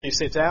You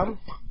sit down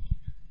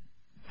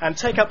and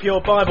take up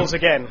your Bibles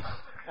again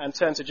and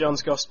turn to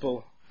John's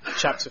Gospel,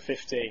 chapter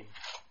 15.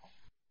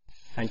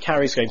 And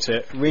Carrie's going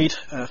to read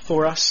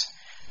for us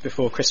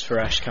before Christopher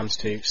Ash comes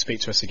to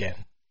speak to us again.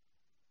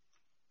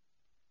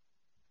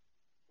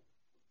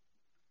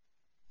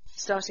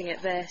 Starting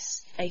at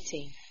verse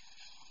 18.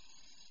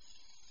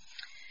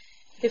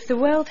 If the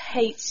world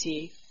hates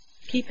you,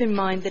 keep in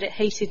mind that it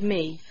hated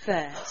me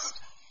first.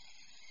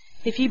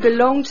 If you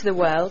belonged to the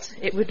world,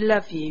 it would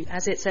love you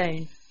as its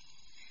own.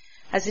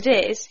 As it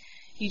is,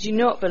 you do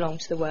not belong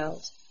to the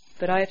world,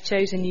 but I have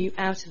chosen you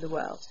out of the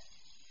world.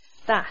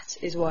 That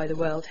is why the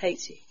world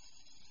hates you.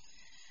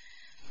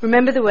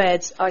 Remember the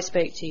words I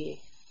spoke to you.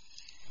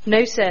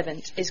 No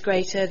servant is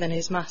greater than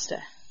his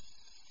master.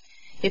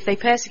 If they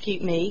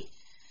persecute me,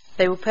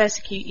 they will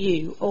persecute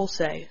you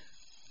also.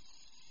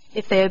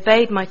 If they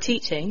obeyed my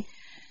teaching,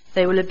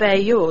 they will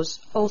obey yours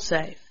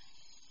also.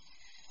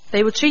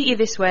 They will treat you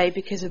this way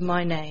because of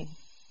my name,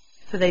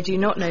 for they do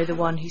not know the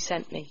one who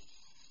sent me.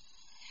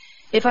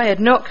 If I had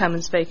not come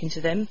and spoken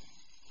to them,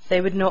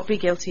 they would not be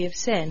guilty of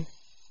sin.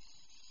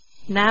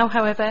 Now,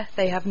 however,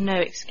 they have no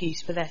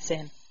excuse for their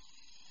sin.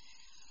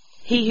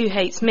 He who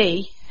hates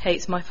me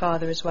hates my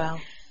Father as well.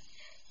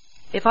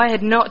 If I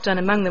had not done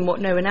among them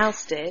what no one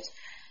else did,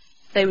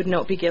 they would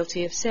not be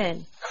guilty of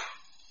sin.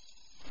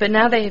 But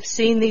now they have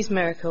seen these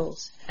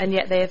miracles, and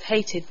yet they have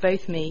hated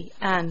both me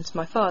and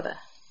my Father.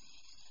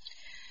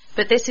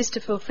 But this is to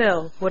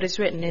fulfill what is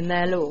written in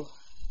their law.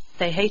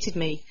 They hated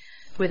me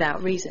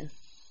without reason.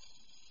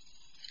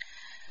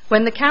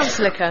 When the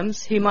Counselor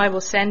comes, whom I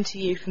will send to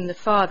you from the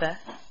Father,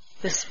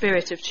 the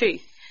Spirit of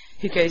truth,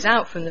 who goes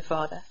out from the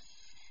Father,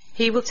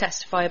 he will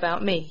testify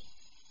about me.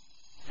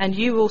 And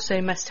you also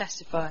must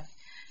testify,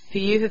 for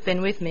you have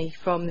been with me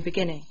from the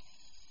beginning.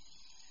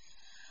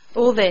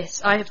 All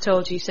this I have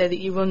told you so that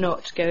you will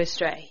not go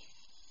astray.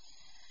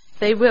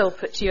 They will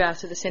put you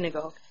out of the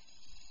synagogue.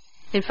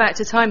 In fact,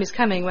 a time is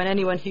coming when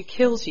anyone who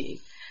kills you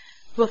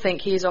will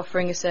think he is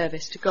offering a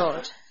service to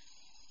God.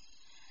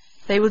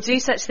 They will do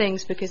such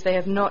things because they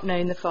have not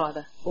known the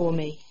Father or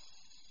me.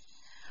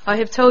 I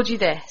have told you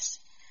this,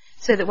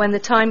 so that when the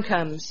time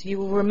comes, you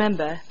will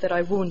remember that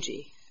I warned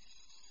you.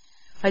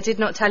 I did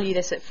not tell you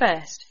this at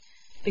first,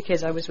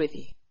 because I was with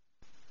you.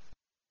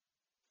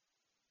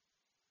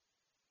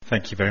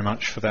 Thank you very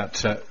much for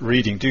that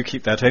reading. Do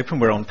keep that open.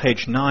 We're on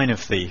page 9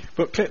 of the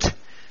booklet,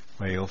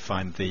 where you'll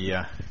find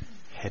the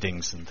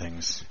headings and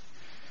things.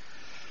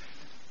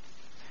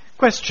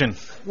 Question: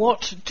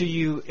 what do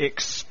you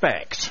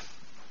expect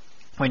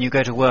when you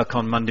go to work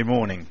on Monday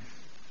morning?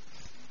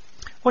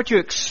 What do you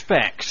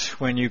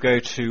expect when you go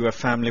to a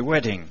family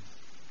wedding?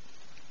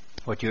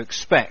 What do you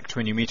expect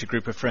when you meet a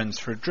group of friends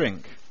for a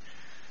drink?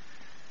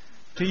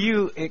 Do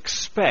you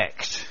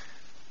expect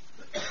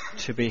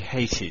to be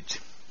hated?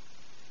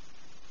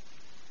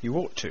 You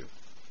ought to.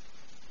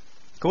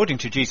 According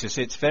to Jesus,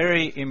 it's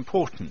very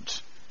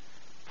important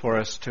for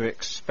us to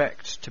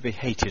expect to be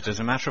hated, as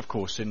a matter of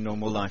course in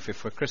normal life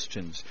if we're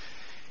Christians.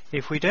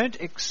 If we don't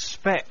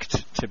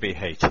expect to be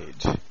hated,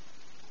 am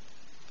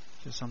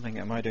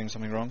I doing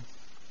something wrong?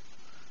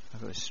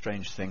 I've got this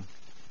strange thing,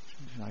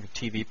 like a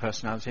TV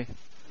personality.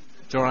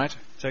 It's all right,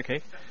 it's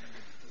okay.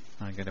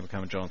 I'm going to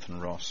become a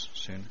Jonathan Ross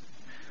soon.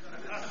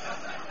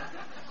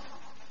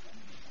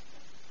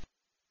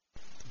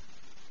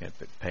 Get a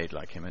bit paid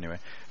like him anyway.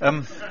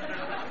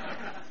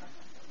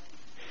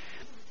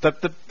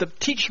 The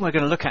teaching we're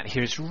going to look at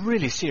here is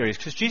really serious,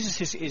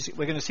 because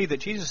we're going to see that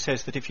Jesus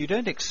says that if you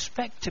don't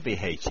expect to be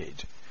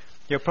hated,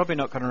 you're probably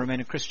not going to remain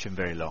a Christian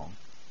very long.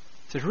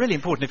 So it's really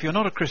important. If you're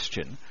not a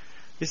Christian,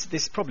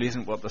 this probably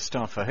isn't what the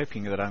staff are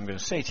hoping that I'm going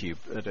to say to you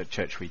at a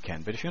church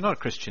weekend, but if you're not a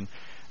Christian,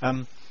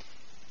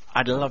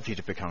 I'd love you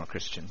to become a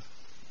Christian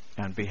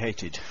and be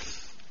hated,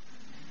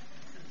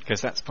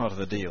 because that's part of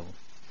the deal.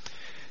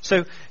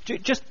 So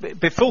just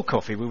before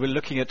coffee, we were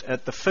looking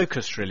at the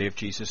focus really of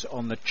Jesus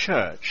on the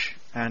church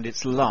and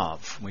its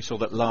love. We saw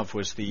that love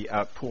was the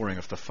outpouring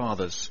of the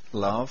Father's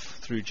love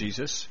through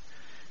Jesus,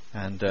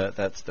 and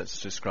that's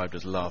described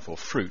as love or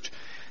fruit.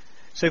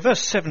 So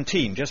verse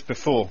 17, just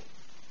before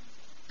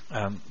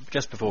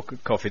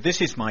coffee,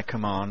 this is my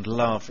command: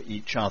 love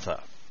each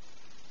other.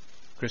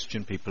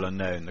 Christian people are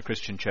known. The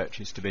Christian church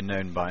is to be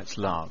known by its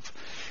love.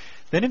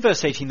 Then in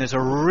verse 18 there's a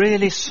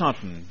really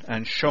sudden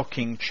and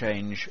shocking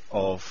change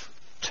of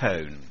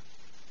tone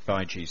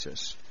by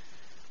Jesus.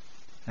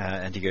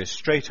 And he goes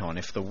straight on: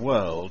 if the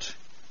world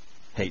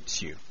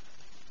hates you.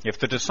 If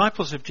the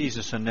disciples of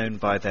Jesus are known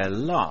by their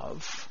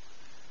love,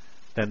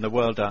 then the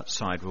world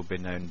outside will be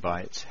known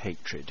by its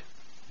hatred.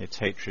 Its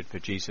hatred for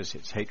Jesus,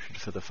 its hatred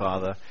for the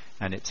Father,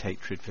 and its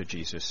hatred for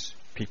Jesus'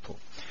 people.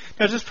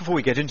 Now, just before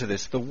we get into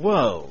this, the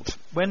world,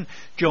 when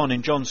John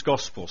in John's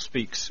Gospel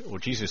speaks, or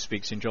Jesus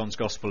speaks in John's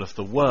Gospel of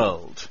the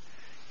world,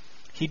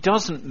 he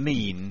doesn't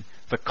mean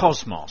the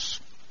cosmos.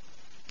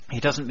 He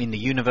doesn't mean the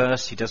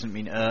universe. He doesn't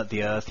mean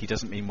the earth. He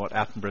doesn't mean what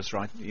Attenborough's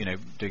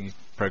doing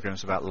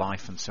programs about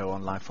life and so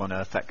on, life on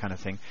earth, that kind of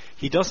thing.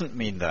 He doesn't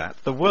mean that.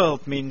 The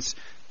world means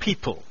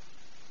people.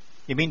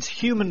 It means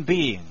human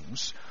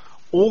beings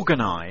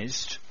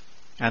organized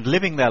and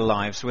living their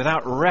lives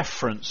without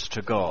reference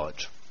to God,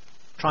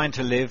 trying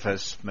to live,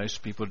 as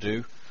most people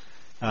do,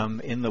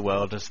 in the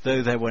world as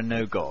though there were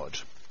no God,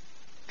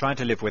 trying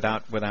to live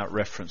without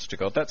reference to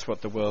God. That's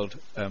what the world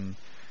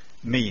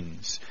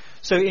means.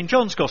 So in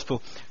John's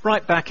Gospel,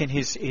 right back in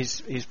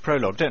his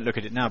prologue, don't look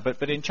at it now,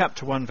 but in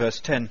chapter 1, verse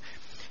 10,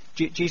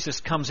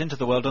 Jesus comes into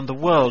the world and the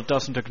world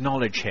doesn't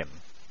acknowledge him.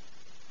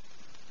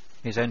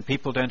 His own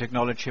people don't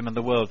acknowledge him and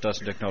the world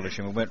doesn't acknowledge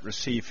him and won't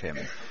receive him.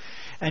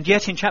 And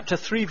yet in chapter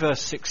 3,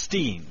 verse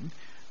 16,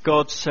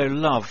 God so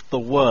loved the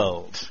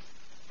world,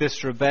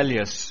 this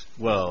rebellious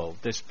world,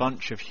 this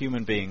bunch of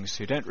human beings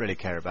who don't really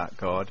care about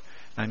God,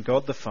 and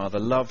God the Father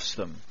loves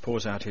them,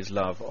 pours out his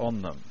love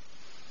on them.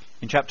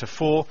 In chapter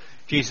 4,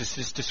 Jesus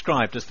is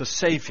described as the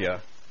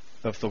Saviour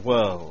of the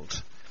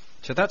world.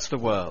 So that's the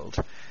world.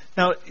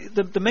 Now,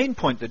 the main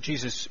point that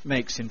Jesus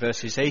makes in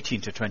verses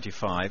 18 to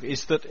 25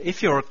 is that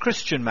if you're a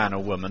Christian man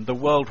or woman, the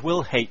world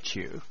will hate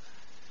you.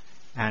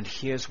 And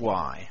here's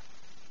why.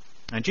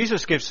 And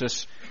Jesus gives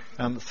us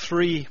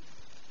 3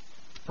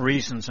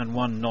 reasons and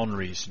 1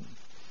 non-reason.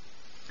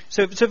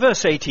 So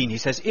verse 18, he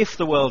says, if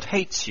the world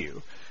hates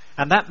you,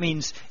 and that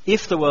means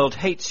if the world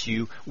hates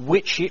you,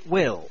 which it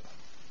will.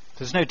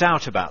 There's no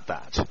doubt about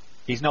that.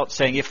 He's not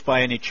saying if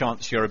by any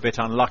chance you're a bit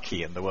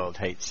unlucky and the world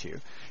hates you.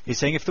 He's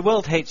saying if the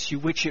world hates you,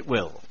 which it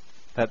will.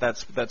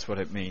 That's what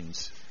it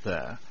means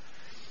there.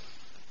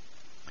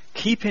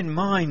 Keep in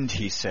mind,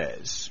 he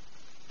says,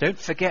 don't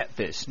forget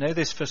this, know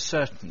this for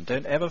certain,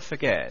 don't ever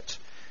forget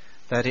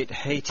that it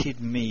hated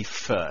me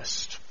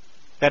first.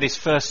 That is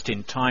first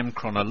in time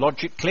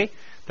chronologically.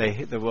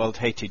 The world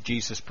hated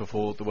Jesus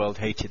before the world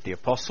hated the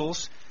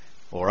apostles,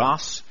 or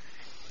us.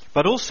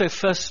 But also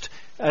first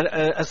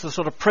as the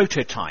sort of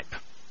prototype.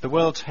 The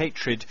world's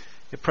hatred,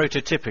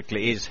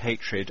 prototypically, is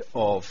hatred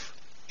of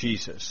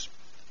Jesus.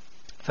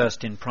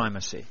 First in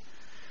primacy.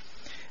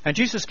 And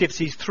Jesus gives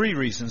these 3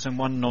 reasons and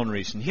 1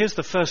 non-reason. Here's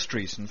the first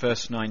reason,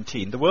 verse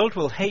 19. The world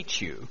will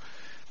hate you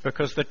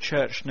because the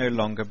church no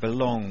longer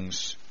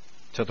belongs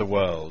to the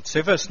world.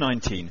 So verse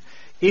 19,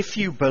 if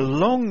you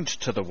belonged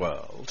to the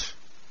world,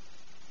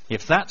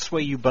 if that's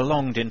where you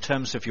belonged in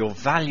terms of your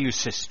value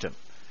system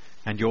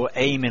and your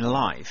aim in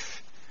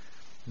life,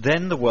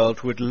 then the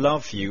world would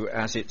love you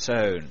as its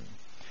own.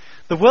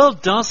 The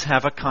world does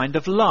have a kind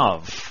of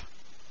love,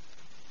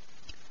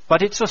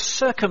 but it's a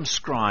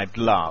circumscribed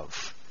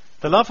love.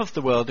 The love of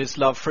the world is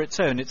love for its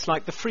own. It's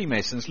like the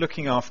Freemasons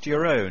looking after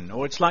your own,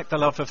 or it's like the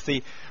love of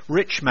the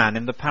rich man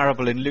in the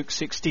parable in Luke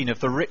 16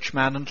 of the rich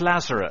man and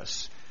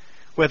Lazarus,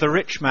 where the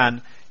rich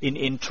man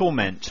in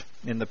torment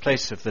in the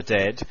place of the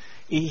dead,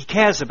 he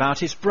cares about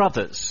his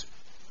brothers.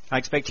 I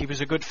expect he was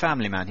a good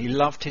family man. He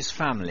loved his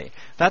family.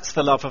 That's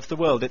the love of the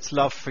world. It's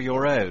love for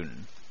your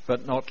own,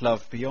 but not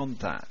love beyond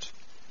that.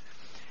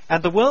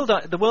 And the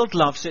world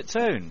loves its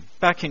own.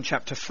 Back in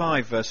chapter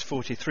 5, verse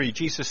 43,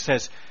 Jesus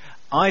says,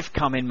 I've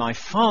come in my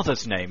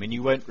Father's name and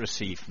you won't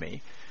receive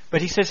me.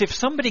 But he says if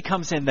somebody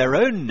comes in their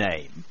own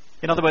name,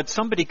 in other words,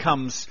 somebody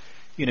comes,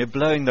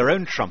 blowing their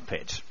own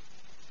trumpet,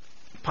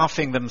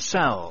 puffing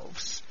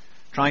themselves,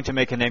 trying to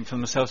make a name for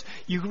themselves,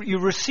 you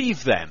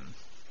receive them.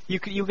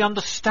 You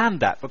understand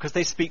that because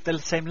they speak the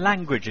same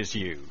language as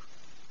you,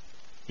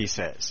 he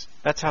says.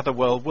 That's how the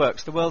world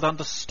works. The world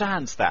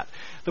understands that.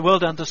 The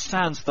world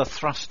understands the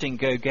thrusting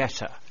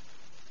go-getter,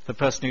 the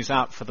person who's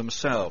out for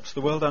themselves.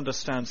 The world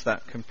understands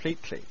that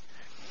completely.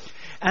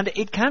 And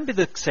it can be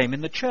the same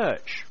in the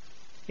church.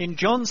 In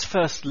John's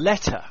first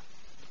letter,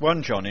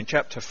 1 John in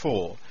chapter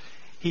 4,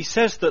 he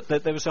says that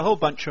there was a whole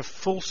bunch of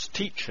false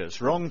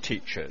teachers, wrong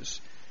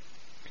teachers.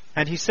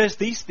 And he says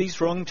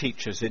these wrong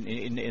teachers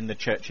in the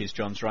churches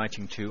John's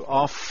writing to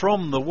are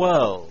from the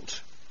world.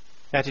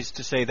 That is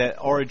to say, their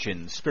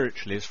origin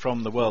spiritually is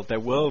from the world.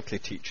 They're worldly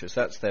teachers.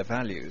 That's their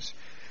values.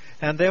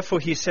 And therefore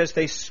he says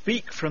they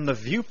speak from the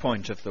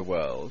viewpoint of the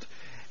world,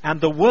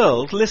 and the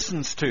world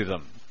listens to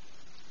them.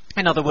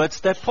 In other words,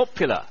 they're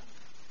popular.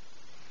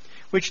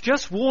 Which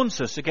just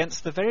warns us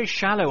against the very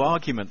shallow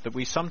argument that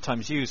we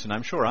sometimes use, and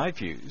I'm sure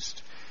I've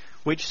used,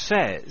 which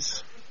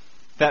says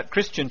that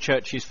Christian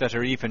churches that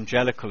are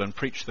evangelical and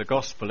preach the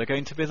gospel are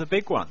going to be the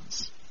big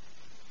ones.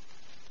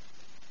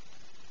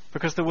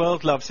 Because the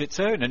world loves its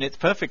own, and it's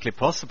perfectly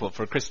possible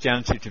for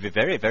Christianity to be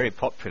very, very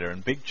popular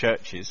in big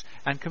churches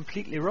and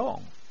completely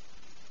wrong.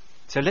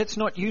 So let's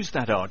not use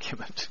that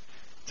argument.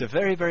 It's a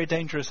very, very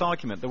dangerous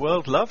argument. The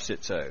world loves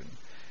its own.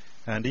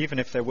 And even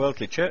if they're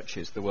worldly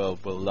churches, the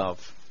world will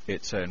love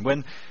its own.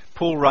 When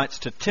Paul writes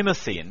to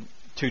Timothy in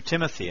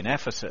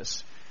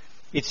Ephesus,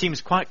 it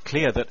seems quite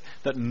clear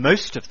that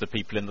most of the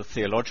people in the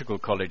theological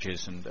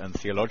colleges and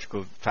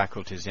theological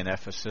faculties in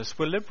Ephesus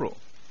were liberal.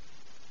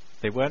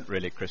 They weren't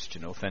really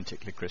Christian,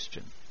 authentically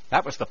Christian.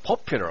 That was the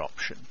popular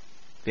option.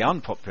 The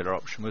unpopular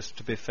option was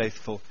to be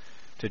faithful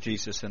to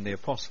Jesus and the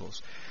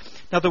apostles.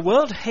 Now the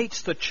world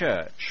hates the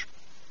church,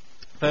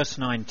 verse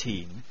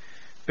 19,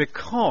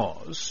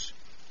 because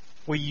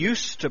we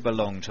used to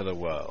belong to the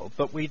world,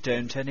 but we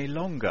don't any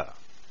longer.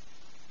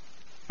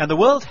 And the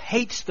world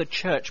hates the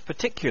church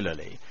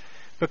particularly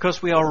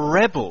because we are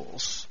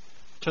rebels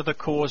to the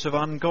cause of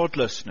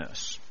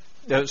ungodliness.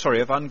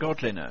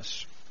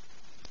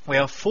 We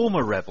are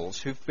former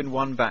rebels who've been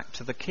won back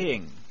to the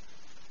king.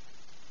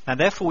 And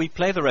therefore we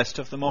play the rest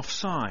of them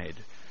offside.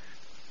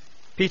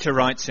 Peter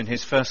writes in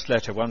his first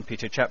letter, 1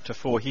 Peter chapter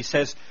 4, he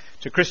says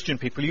to Christian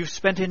people, you've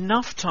spent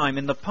enough time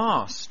in the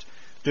past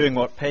doing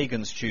what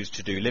pagans choose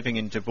to do, living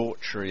in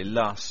debauchery,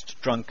 lust,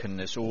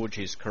 drunkenness,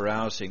 orgies,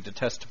 carousing,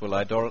 detestable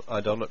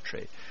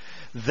idolatry.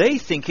 They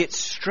think it's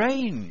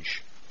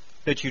strange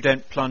that you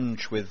don't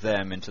plunge with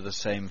them into the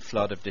same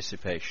flood of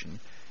dissipation,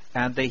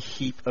 and they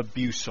heap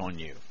abuse on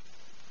you.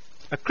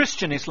 A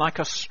Christian is like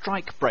a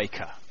strike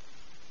breaker.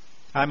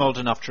 I'm old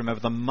enough to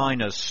remember the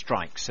miners'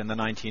 strikes in the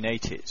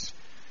 1980s.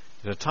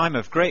 It was a time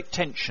of great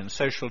tension,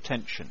 social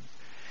tension.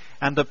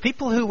 And the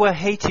people who were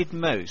hated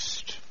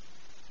most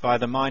by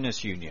the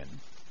miners' union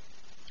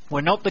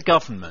were not the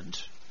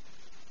government,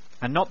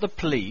 and not the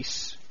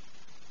police,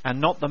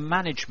 and not the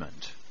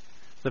management.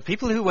 The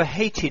people who were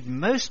hated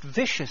most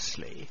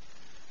viciously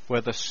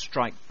were the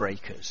strike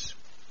breakers.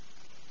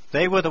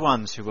 They were the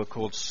ones who were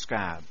called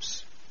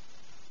scabs.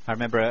 I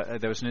remember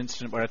there was an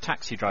incident where a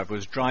taxi driver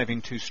was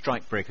driving two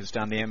strike breakers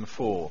down the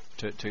M4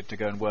 to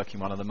go and work in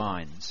one of the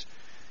mines.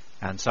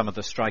 And some of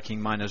the striking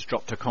miners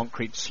dropped a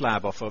concrete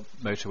slab off a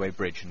motorway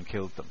bridge and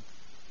killed them.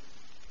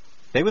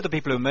 They were the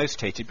people who were most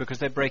hated because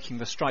they're breaking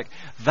the strike.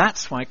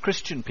 That's why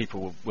Christian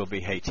people will be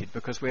hated,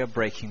 because we are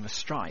breaking the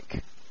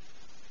strike.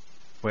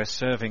 We're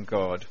serving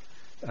God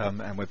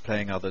and we're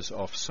playing others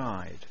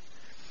offside.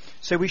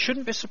 So we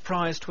shouldn't be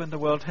surprised when the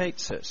world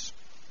hates us.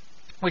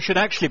 We should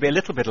actually be a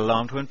little bit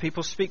alarmed when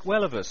people speak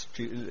well of us.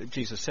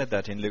 Jesus said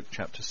that in Luke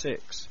chapter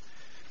 6.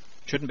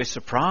 Shouldn't be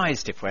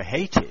surprised if we're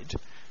hated.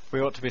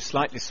 We ought to be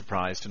slightly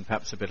surprised and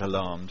perhaps a bit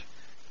alarmed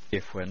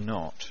if we're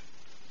not.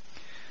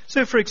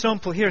 So, for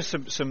example, here are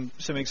some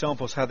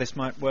examples how this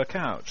might work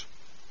out.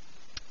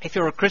 If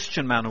you're a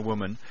Christian man or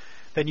woman,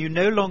 then you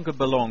no longer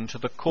belong to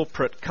the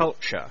corporate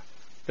culture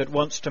that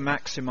wants to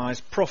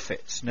maximize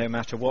profits, no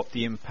matter what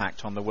the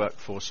impact on the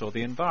workforce or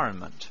the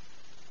environment.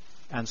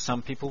 And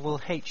some people will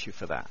hate you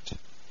for that.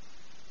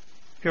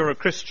 If you're a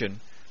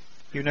Christian,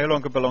 you no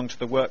longer belong to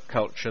the work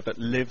culture that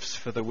lives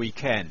for the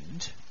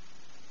weekend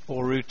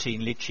or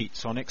routinely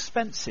cheats on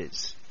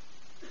expenses.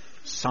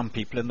 Some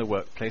people in the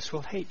workplace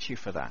will hate you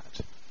for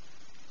that.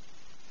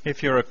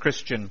 If you're a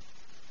Christian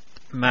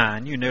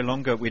man, we no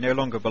longer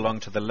belong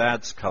to the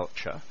lads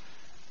culture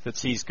that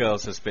sees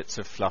girls as bits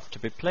of fluff to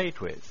be played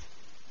with.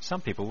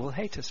 Some people will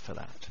hate us for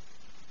that.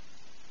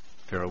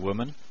 If you're a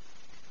woman,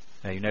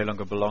 you no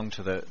longer belong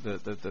to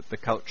the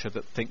culture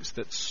that thinks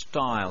that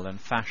style and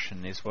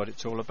fashion is what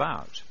it's all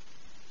about,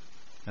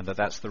 and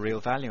that's the real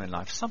value in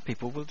life. Some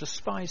people will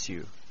despise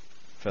you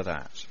for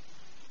that.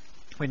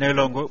 We no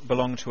longer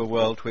belong to a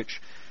world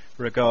which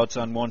regards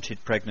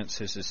unwanted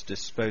pregnancies as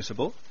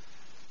disposable,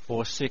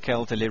 or sick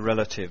elderly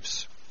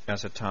relatives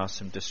as a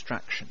tiresome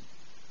distraction.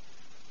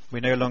 We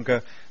no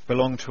longer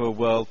belong to a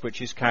world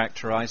which is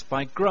characterized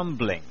by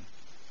grumbling.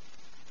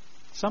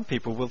 Some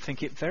people will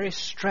think it very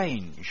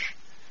strange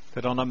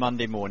that on a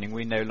Monday morning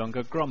we no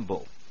longer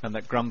grumble, and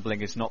that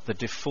grumbling is not the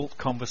default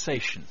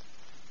conversation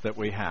that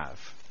we have.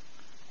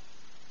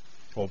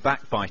 Or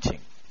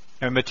backbiting.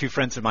 I remember two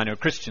friends of mine who were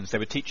Christians. They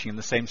were teaching in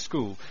the same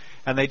school,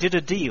 and they did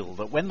a deal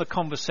that when the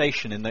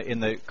conversation in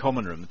the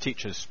common room, the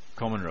teacher's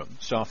common room,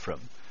 staff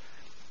room,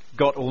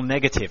 got all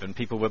negative and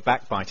people were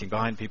backbiting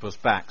behind people's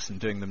backs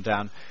and doing them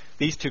down,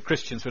 these two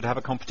Christians would have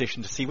a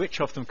competition to see which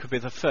of them could be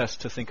the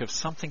first to think of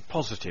something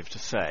positive to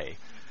say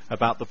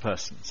about the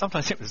person.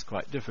 Sometimes it was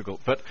quite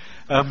difficult, but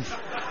it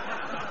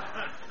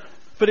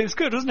was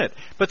good, wasn't it?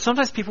 But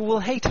sometimes people will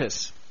hate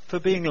us for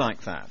being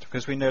like that,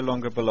 because we no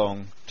longer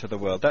belong to the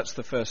world. That's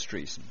the first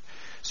reason.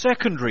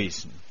 Second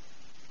reason,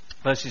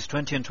 verses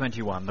 20 and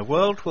 21, the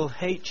world will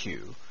hate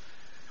you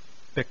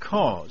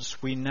because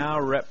we now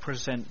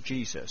represent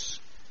Jesus,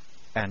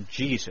 and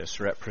Jesus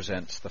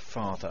represents the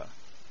Father.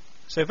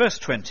 So verse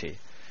 20,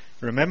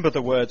 remember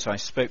the words I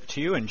spoke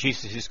to you, and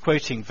Jesus is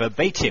quoting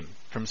verbatim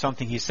from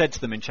something he said to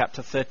them in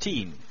chapter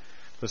 13.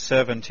 The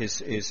servant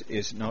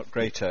is not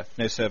greater,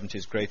 no servant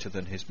is greater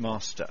than his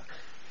master.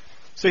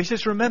 So he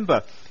says,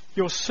 remember,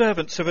 you're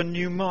servants of a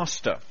new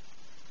master.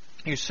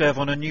 You serve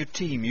on a new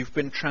team. You've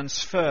been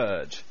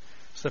transferred.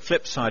 It's the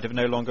flip side of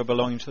no longer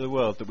belonging to the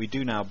world, that we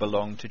do now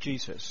belong to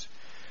Jesus.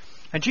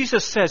 And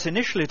Jesus says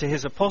initially to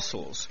his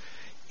apostles,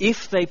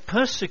 if they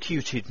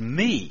persecuted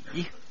me,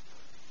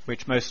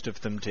 which most of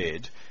them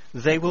did,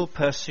 they will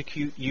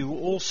persecute you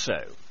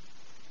also.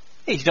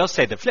 He does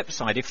say the flip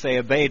side, if they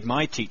obeyed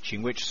my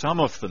teaching, which some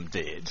of them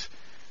did,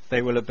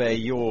 they will obey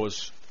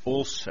yours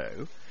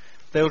also.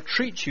 They'll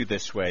treat you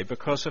this way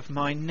because of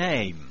my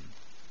name.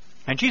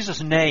 And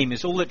Jesus' name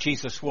is all that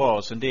Jesus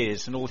was and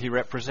is and all he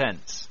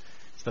represents.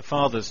 It's the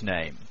Father's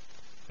name.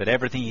 That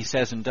everything he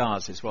says and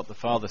does is what the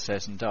Father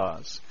says and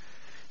does.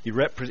 He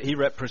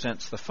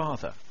represents the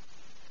Father.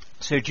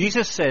 So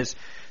Jesus says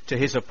to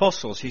his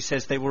apostles, he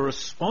says they will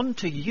respond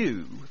to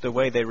you the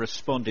way they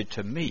responded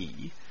to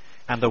me,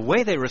 and the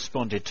way they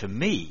responded to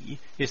me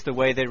is the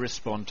way they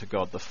respond to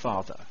God the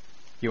Father.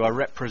 You are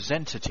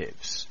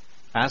representatives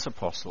as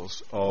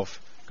apostles of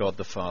God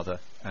the Father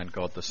and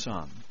God the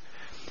Son.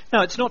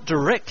 Now, it's not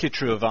directly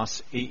true of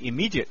us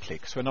immediately,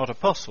 because we're not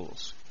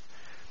apostles.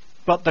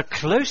 But the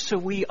closer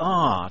we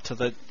are to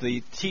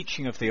the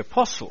teaching of the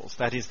apostles,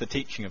 that is, the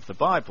teaching of the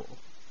Bible,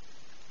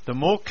 the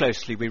more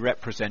closely we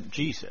represent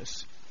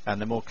Jesus, and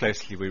the more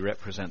closely we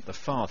represent the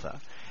Father.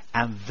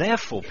 And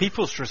therefore,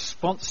 people's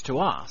response to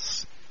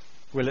us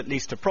will at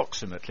least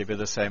approximately be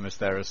the same as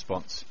their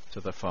response to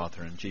the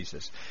Father and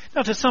Jesus.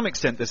 Now, to some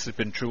extent, this has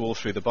been true all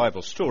through the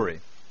Bible story.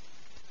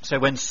 So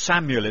when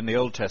Samuel in the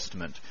Old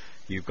Testament,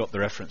 you've got the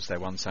reference there,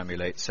 1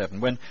 Samuel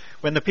 8:7,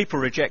 when the people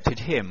rejected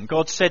him,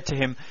 God said to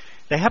him,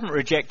 they haven't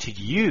rejected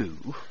you,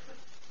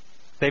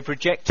 they've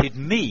rejected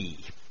me,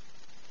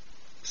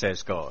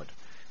 says God.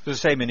 It's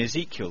the same in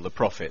Ezekiel, the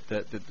prophet,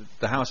 that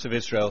the house of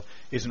Israel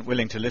isn't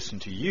willing to listen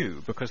to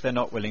you because they're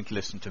not willing to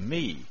listen to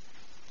me,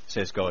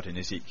 says God in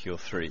Ezekiel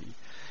 3.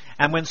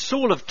 And when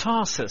Saul of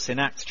Tarsus in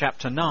Acts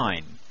chapter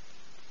 9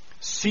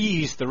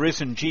 sees the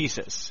risen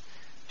Jesus,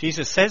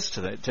 Jesus says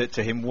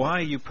to him, why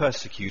are you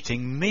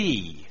persecuting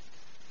me?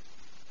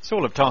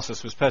 Saul of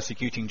Tarsus was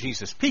persecuting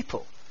Jesus'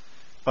 people,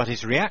 but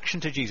his reaction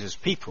to Jesus'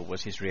 people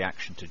was his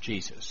reaction to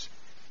Jesus.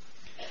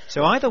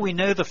 So either we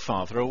know the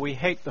Father or we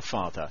hate the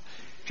Father.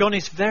 John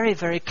is very,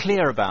 very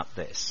clear about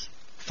this.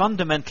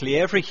 Fundamentally,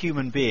 every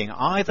human being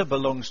either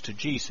belongs to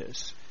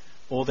Jesus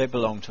or they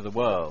belong to the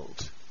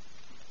world.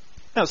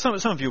 Now, some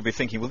of you will be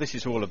thinking, well, this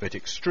is all a bit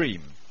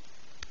extreme.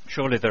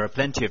 Surely there are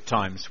plenty of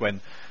times when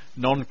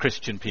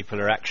non-Christian people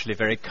are actually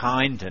very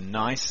kind and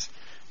nice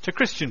to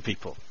Christian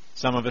people.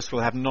 Some of us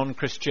will have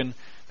non-Christian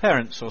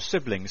parents or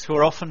siblings who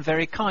are often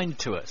very kind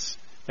to us.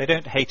 They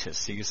don't hate us,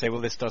 so you say,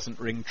 well, this doesn't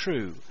ring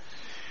true.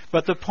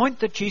 But the point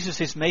that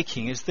Jesus is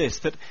making is this,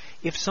 that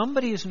if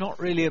somebody is not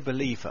really a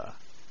believer,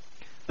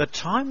 the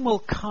time will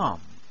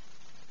come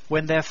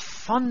when their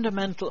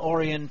fundamental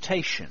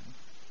orientation,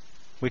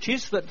 which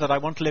is that I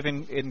want to live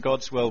in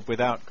God's world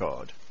without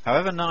God,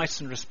 however nice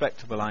and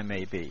respectable I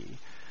may be,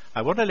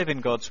 I want to live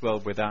in God's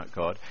world without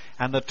God,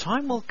 and the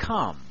time will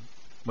come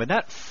when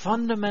that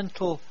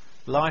fundamental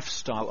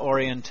lifestyle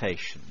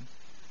orientation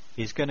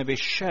is going to be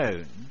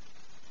shown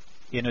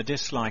in a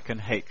dislike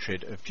and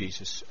hatred of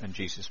Jesus and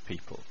Jesus'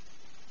 people.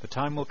 The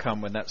time will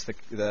come when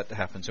that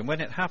happens, and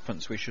when it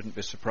happens, we shouldn't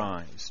be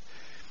surprised.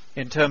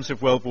 In terms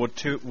of World War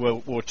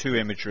II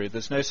imagery,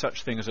 there's no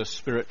such thing as a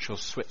spiritual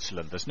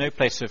Switzerland. There's no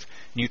place of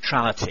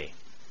neutrality.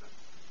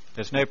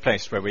 There's no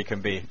place where we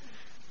can be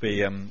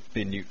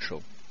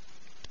neutral.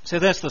 So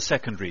there's the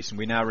second reason.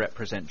 We now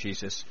represent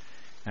Jesus,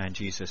 and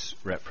Jesus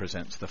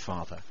represents the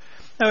Father.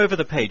 Now, over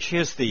the page,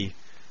 here's the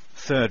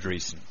third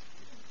reason.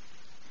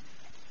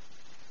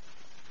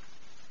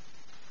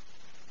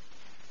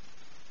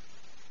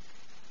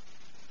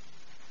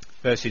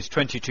 Verses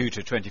 22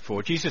 to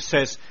 24. Jesus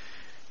says,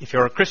 if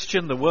you're a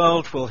Christian, the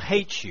world will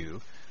hate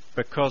you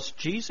because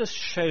Jesus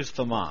shows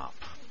them up.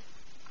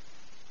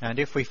 And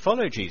if we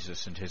follow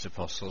Jesus and his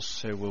apostles,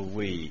 so will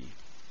we.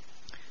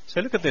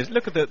 So look at this.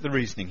 Look at the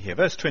reasoning here.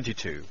 Verse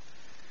 22.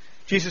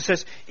 Jesus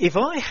says, if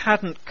I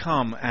hadn't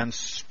come and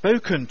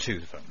spoken to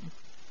them,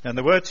 and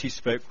the words he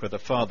spoke were the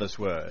Father's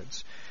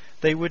words,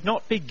 they would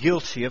not be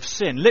guilty of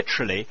sin.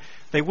 Literally,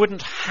 they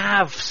wouldn't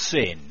have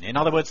sin. In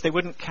other words, they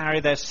wouldn't carry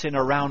their sin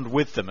around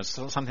with them as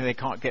something they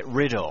can't get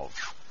rid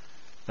of.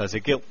 There's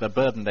a guilt, the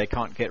burden they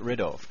can't get rid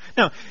of.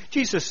 Now,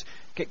 Jesus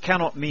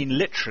cannot mean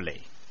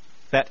literally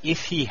that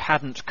if he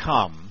hadn't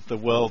come, the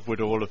world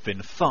would all have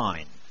been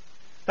fine.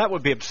 That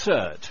would be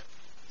absurd.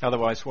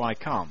 Otherwise, why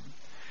come?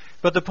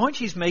 But the point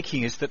he's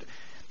making is that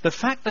the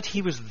fact that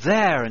he was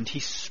there and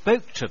he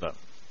spoke to them,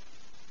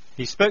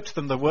 he spoke to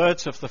them the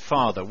words of the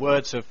Father,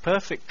 words of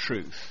perfect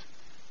truth,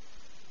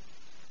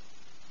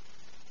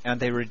 and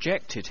they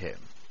rejected him.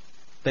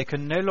 They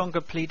can no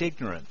longer plead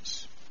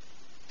ignorance.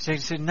 So he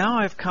said, now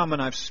I've come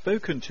and I've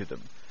spoken to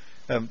them.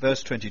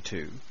 Verse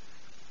 22.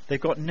 They've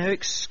got no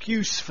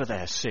excuse for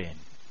their sin.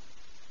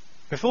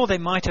 Before they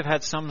might have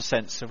had some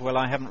sense of, well,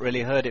 I haven't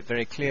really heard it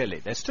very clearly.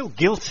 They're still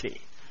guilty,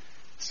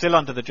 still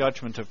under the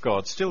judgment of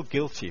God, still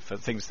guilty for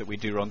things that we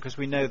do wrong because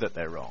we know that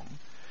they're wrong.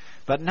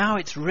 But now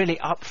it's really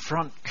up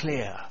front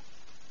clear.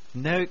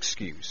 No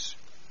excuse,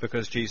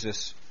 because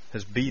Jesus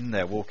has been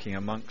there walking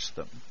amongst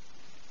them.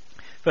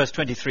 Verse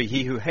 23,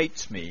 he who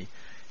hates me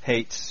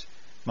hates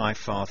my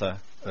Father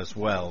as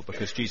well,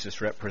 because Jesus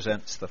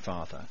represents the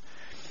Father.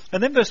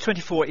 And then verse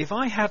 24, if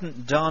I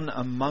hadn't done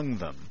among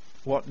them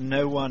what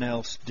no one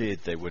else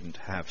did, they wouldn't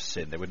have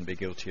sin. They wouldn't be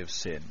guilty of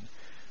sin.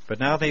 But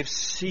now they've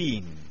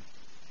seen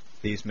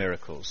these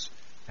miracles,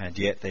 and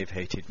yet they've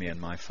hated me and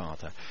my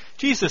Father.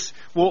 Jesus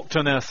walked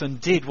on earth and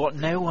did what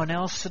no one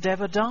else had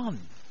ever done.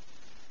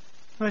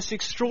 The most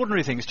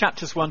extraordinary things.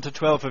 Chapters 1 to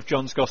 12 of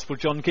John's Gospel,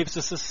 John gives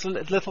us a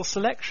little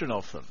selection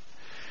of them.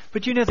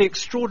 But you know, the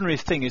extraordinary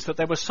thing is that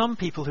there were some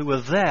people who were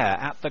there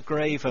at the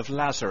grave of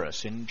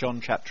Lazarus in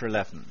John chapter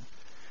 11,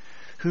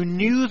 who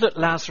knew that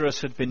Lazarus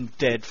had been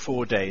dead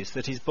 4 days,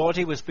 that his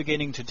body was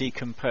beginning to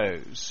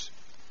decompose.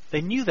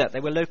 They knew that.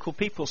 They were local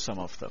people, some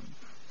of them.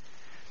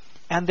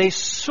 And they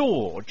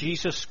saw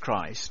Jesus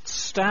Christ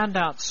stand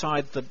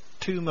outside the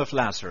tomb of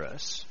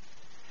Lazarus,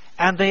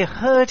 and they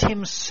heard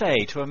him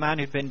say to a man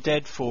who'd been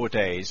dead 4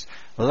 days,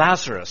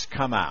 Lazarus,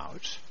 come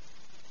out.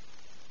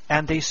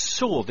 And they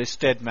saw this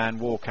dead man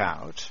walk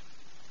out,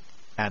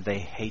 and they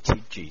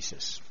hated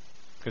Jesus.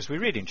 Because we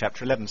read in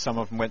chapter 11, some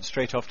of them went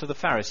straight off to the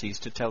Pharisees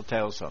to tell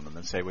tales on them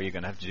and say, well, you're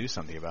going to have to do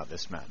something about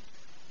this man.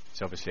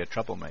 He's obviously a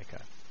troublemaker.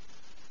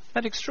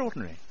 That's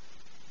extraordinary.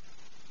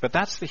 But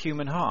that's the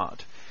human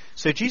heart.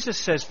 So Jesus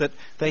says that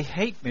they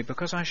hate me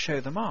because I show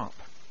them up.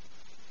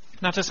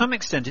 Now, to some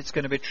extent, it's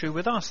going to be true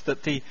with us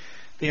that the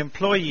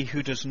employee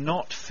who does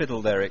not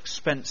fiddle their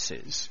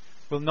expenses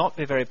will not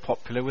be very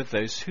popular with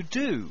those who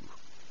do.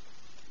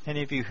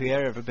 Any of you here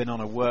ever been on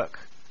a work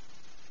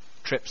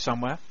trip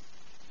somewhere?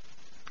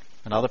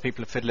 And other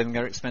people are fiddling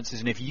their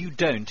expenses, and if you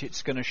don't,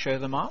 it's going to show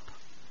them up?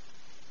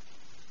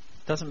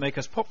 Doesn't make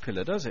us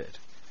popular, does it?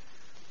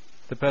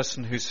 The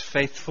person who's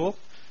faithful,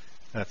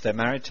 if they're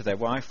married to their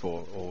wife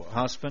or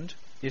husband,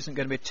 isn't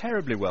going to be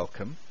terribly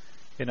welcome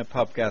in a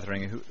pub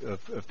gathering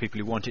of people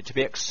who want it to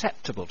be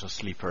acceptable to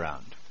sleep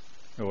around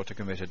or to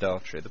commit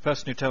adultery. The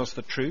person who tells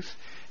the truth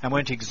and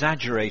won't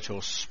exaggerate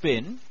or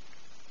spin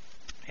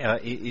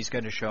is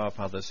going to show up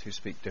others who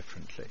speak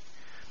differently.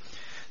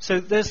 So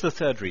there's the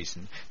third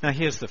reason. Now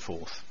here's the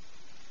fourth.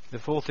 The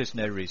fourth is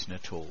no reason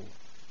at all.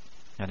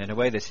 And in a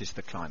way this is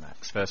the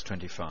climax. Verse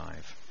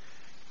 25.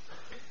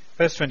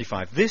 Verse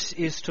 25. This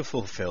is to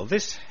fulfill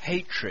this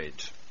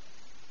hatred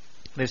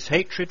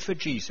for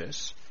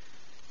Jesus,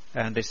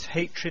 and this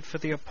hatred for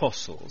the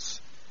apostles,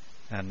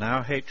 and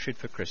now hatred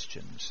for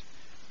Christians,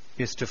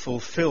 is to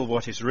fulfill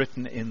what is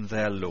written in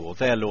their law.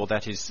 Their law,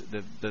 that is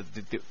an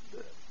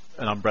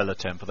umbrella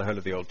term for the whole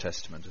of the Old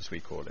Testament, as we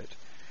call it.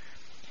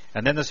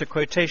 And then there's a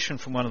quotation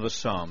from one of the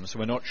Psalms.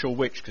 We're not sure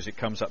which because it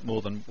comes up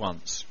more than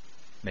once.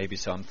 Maybe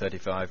Psalm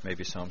 35,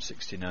 maybe Psalm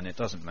 69, it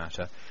doesn't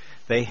matter.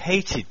 They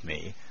hated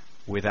me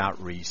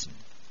without reason.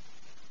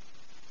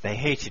 They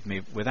hated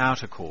me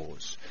without a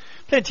cause.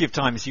 Plenty of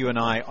times you and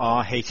I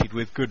are hated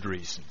with good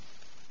reason.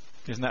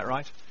 Isn't that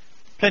right?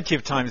 Plenty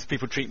of times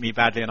people treat me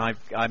badly and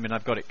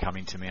I've got it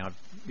coming to me.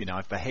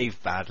 I've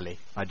behaved badly.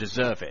 I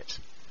deserve it.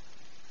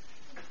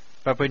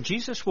 But when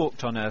Jesus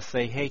walked on earth,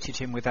 they hated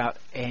him without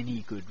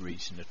any good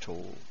reason at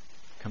all.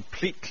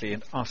 Completely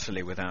and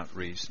utterly without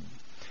reason.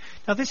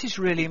 Now this is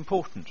really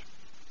important.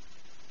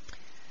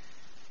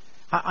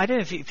 I don't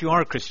know if you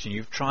are a Christian,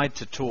 you've tried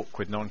to talk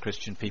with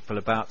non-Christian people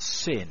about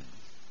sin.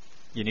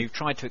 You've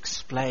tried to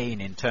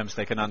explain in terms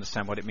they can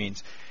understand what it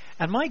means.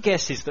 And my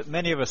guess is that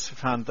many of us have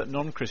found that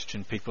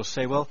non-Christian people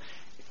say, well,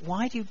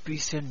 why do you be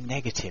so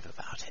negative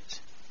about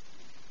it?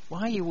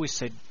 Why are you always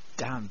so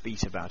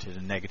downbeat about it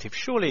and negative?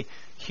 Surely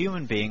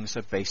human beings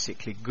are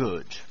basically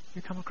good.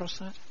 You come across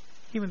that?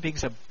 Human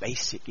beings are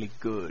basically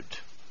good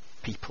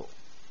people.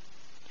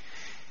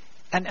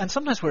 And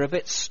sometimes we're a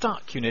bit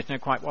stuck, you don't know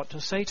quite what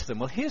to say to them.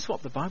 Well, here's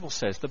what the Bible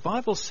says. The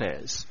Bible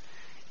says,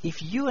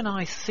 if you and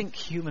I think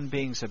human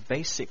beings are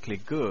basically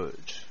good,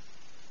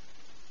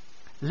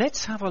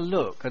 let's have a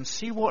look and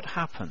see what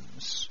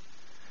happens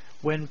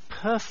when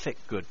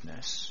perfect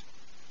goodness,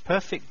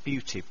 perfect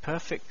beauty,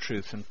 perfect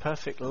truth, and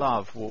perfect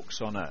love walks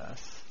on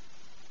earth,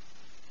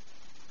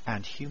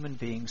 and human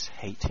beings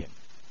hate him.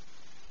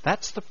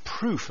 That's the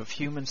proof of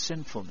human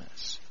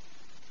sinfulness.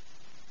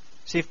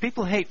 See, if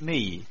people hate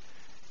me,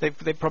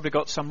 they've probably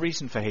got some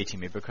reason for hating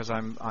me because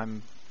I'm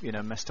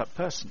a messed up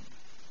person.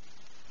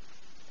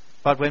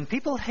 But when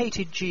people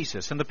hated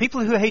Jesus, and the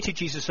people who hated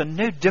Jesus are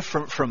no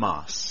different from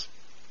us,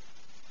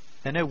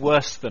 they're no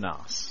worse than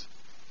us.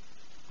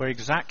 We're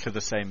exactly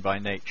the same by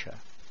nature.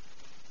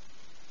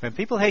 When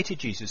people hated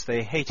Jesus,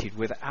 they hated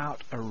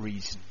without a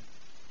reason.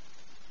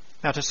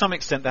 Now, to some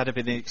extent, that had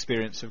been the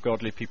experience of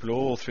godly people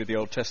all through the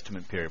Old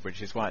Testament period,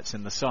 which is why it's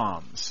in the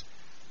Psalms.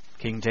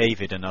 King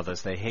David and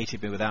others, they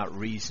hated me without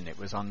reason. It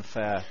was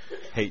unfair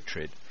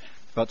hatred.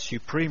 But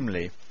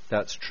supremely,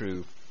 that's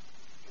true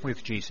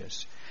with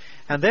Jesus.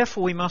 And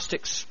therefore, we must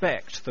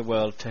expect the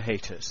world to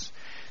hate us.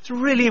 It's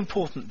really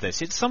important,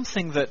 this. It's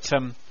something that,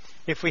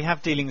 if we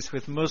have dealings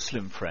with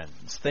Muslim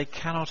friends, they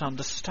cannot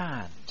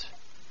understand.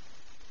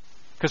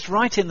 Because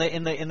right in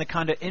the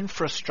kind of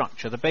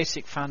infrastructure, the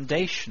basic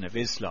foundation of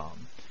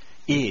Islam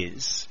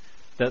is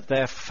that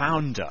their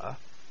founder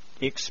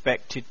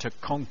expected to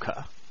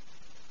conquer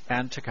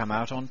and to come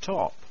out on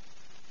top.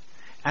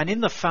 And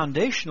in the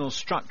foundational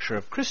structure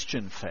of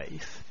Christian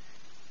faith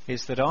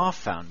is that our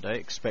founder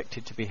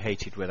expected to be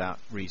hated without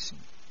reason.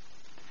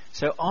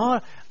 So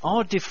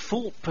our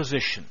default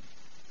position,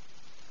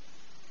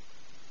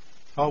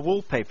 our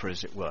wallpaper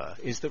as it were,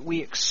 is that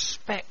we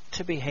expect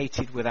to be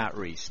hated without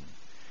reason.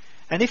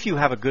 And if you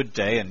have a good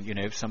day and,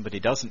 if somebody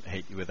doesn't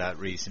hate you without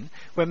reason,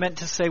 we're meant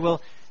to say,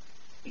 well,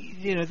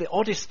 the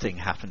oddest thing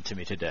happened to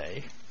me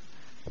today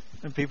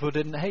and people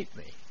didn't hate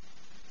me.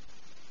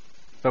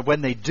 But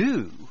when they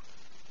do,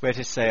 we're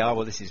to say,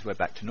 we're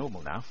back to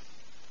normal now.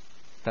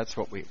 That's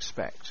what we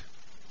expect.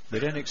 We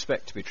don't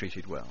expect to be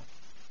treated well.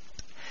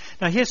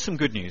 Now here's some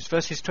good news.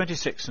 Verses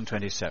 26 and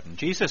 27.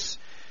 Jesus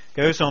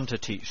goes on to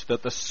teach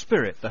that the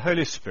Spirit, the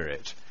Holy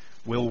Spirit,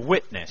 will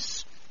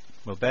witness,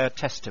 will bear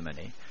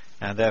testimony,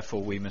 and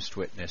therefore we must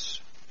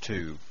witness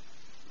too.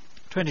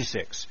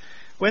 26.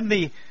 When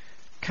the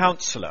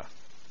Counselor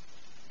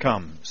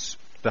comes,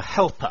 the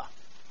Helper,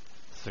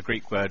 it's the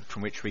Greek word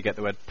from which we get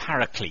the word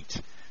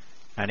paraclete,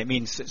 and it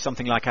means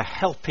something like a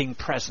helping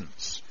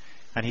presence.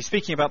 And he's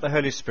speaking about the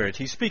Holy Spirit.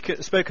 He's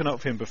spoken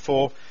of him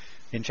before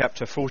in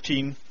chapter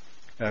 14,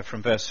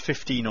 from verse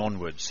 15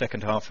 onwards.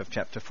 Second half of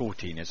chapter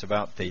 14 is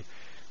about the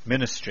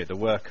ministry, the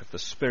work of the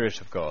Spirit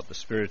of God, the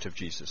Spirit of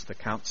Jesus, the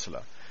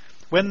Counselor.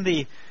 When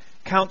the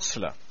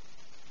Counselor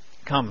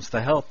comes,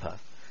 the Helper,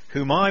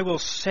 whom I will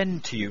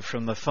send to you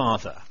from the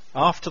Father.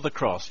 After the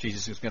cross,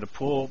 Jesus is going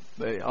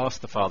to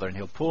ask the Father, and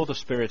he'll pour the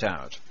Spirit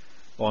out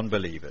on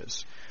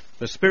believers.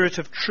 The Spirit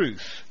of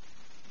truth,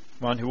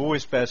 one who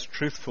always bears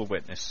truthful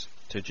witness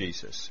to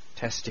Jesus,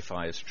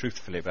 testifies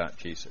truthfully about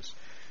Jesus,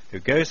 who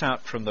goes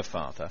out from the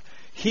Father.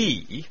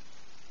 He,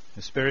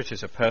 the Spirit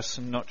is a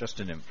person, not just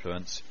an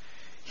influence,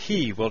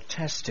 he will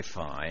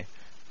testify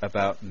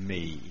about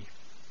me.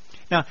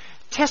 Now,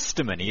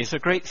 testimony is a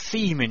great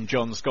theme in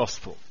John's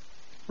Gospel.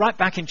 Right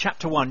back in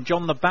chapter 1,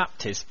 John the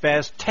Baptist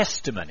bears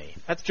testimony.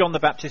 That's John the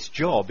Baptist's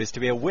job, is to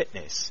be a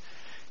witness.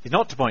 He's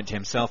not to point to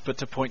himself, but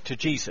to point to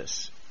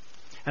Jesus.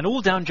 And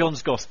all down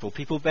John's Gospel,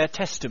 people bear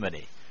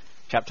testimony.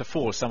 Chapter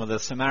 4, some of the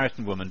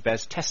Samaritan woman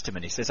bears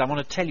testimony, says, I want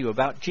to tell you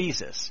about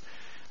Jesus.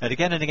 And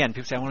again,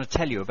 people say, I want to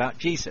tell you about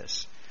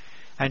Jesus.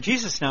 And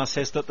Jesus now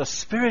says that the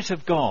Spirit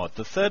of God,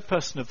 the third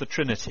person of the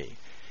Trinity,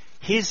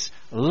 his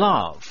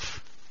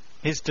love,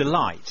 his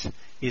delight,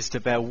 is to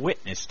bear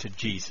witness to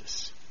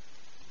Jesus.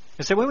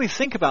 And so when we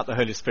think about the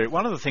Holy Spirit,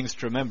 one of the things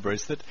to remember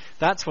is that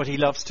that's what he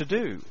loves to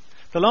do.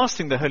 The last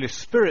thing the Holy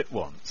Spirit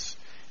wants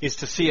is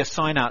to see a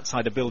sign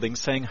outside a building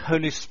saying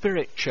Holy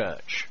Spirit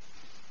Church.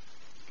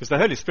 Because the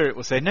Holy Spirit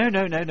will say, no,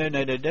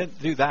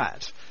 don't do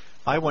that.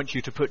 I want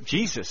you to put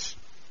Jesus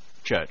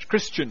Church,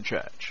 Christian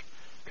Church,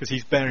 because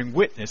he's bearing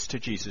witness to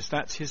Jesus.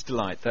 That's his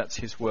delight, that's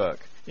his work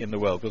in the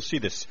world. We'll see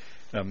this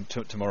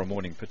tomorrow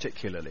morning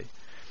particularly.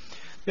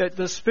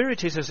 The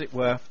Spirit is, as it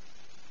were,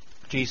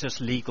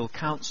 Jesus' legal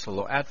counsel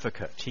or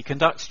advocate. He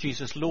conducts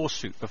Jesus'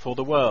 lawsuit before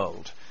the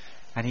world,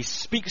 and he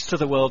speaks to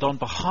the world on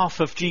behalf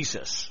of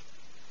Jesus.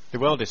 The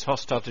world is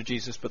hostile to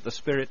Jesus, but the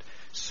Spirit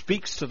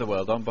speaks to the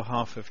world on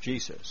behalf of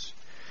Jesus.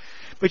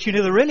 But you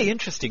know, the really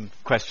interesting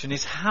question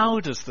is,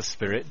 how does the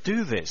Spirit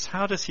do this?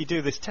 How does he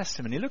do this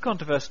testimony? Look on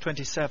to verse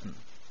 27.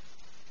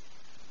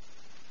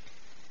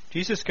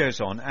 Jesus goes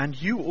on, and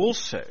you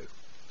also,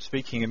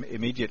 speaking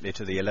immediately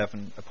to the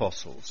 11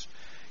 apostles,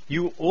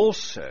 you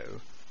also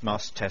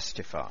must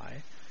testify,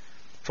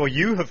 for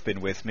you have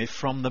been with me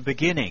from the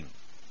beginning.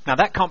 Now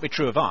that can't be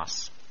true of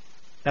us.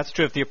 That's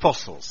true of the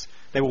apostles.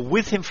 They were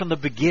with him from the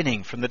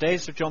beginning, from the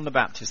days of John the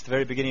Baptist, the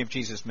very beginning of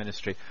Jesus'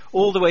 ministry,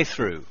 all the way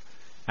through.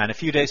 And in a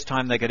few days'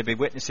 time they're going to be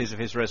witnesses of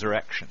his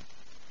resurrection.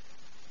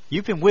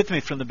 You've been with me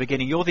from the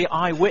beginning. You're the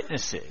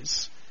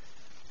eyewitnesses.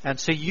 And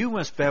so you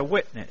must bear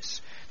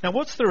witness. Now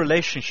what's the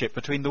relationship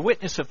between the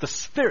witness of the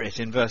Spirit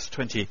in verse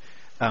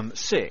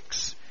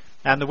 26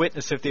 and the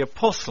witness of the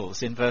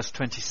apostles in verse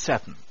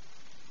 27?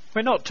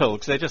 We're not told,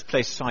 because they're just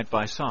placed side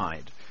by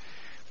side.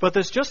 But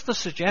there's just the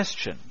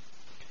suggestion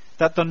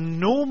that the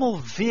normal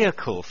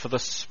vehicle for the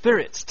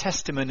Spirit's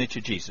testimony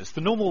to Jesus,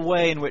 the normal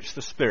way in which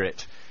the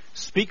Spirit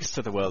speaks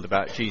to the world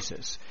about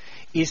Jesus,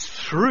 is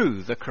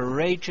through the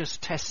courageous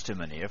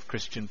testimony of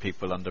Christian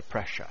people under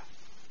pressure.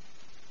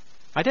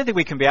 I don't think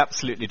we can be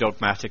absolutely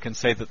dogmatic and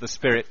say that the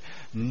Spirit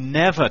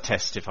never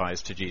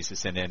testifies to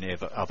Jesus in any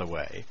other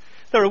way.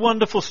 There are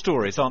wonderful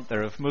stories, aren't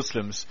there, of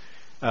Muslims,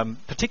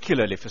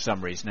 particularly for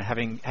some reason,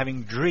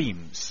 having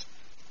dreams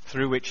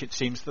through which it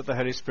seems that the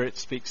Holy Spirit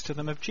speaks to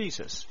them of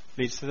Jesus,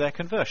 leads to their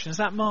conversion. Is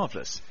that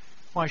marvellous?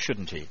 Why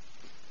shouldn't he?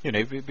 You know,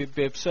 it would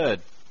be absurd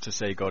to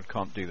say God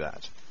can't do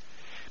that.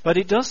 But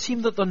it does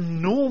seem that the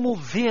normal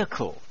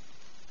vehicle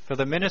for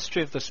the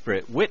ministry of the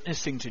Spirit,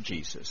 witnessing to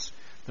Jesus,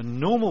 the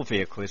normal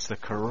vehicle is the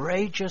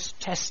courageous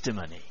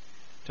testimony,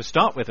 to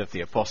start with, of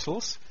the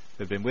apostles,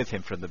 who have been with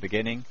him from the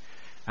beginning,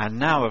 and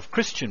now of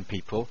Christian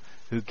people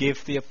who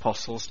give the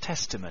apostles'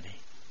 testimony.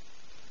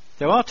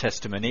 So our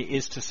testimony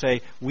is to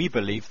say, we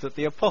believe that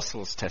the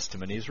apostles'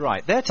 testimony is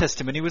right. Their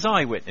testimony was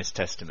eyewitness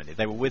testimony.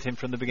 They were with him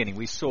from the beginning.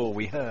 We saw,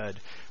 we heard,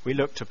 we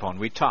looked upon,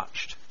 we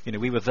touched. You know,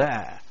 we were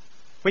there.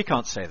 We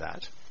can't say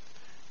that.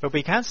 But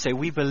we can say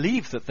we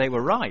believe that they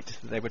were right,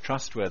 that they were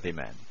trustworthy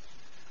men.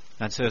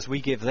 And so as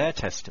we give their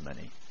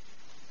testimony,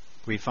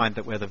 we find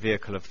that we're the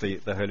vehicle of the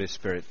Holy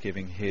Spirit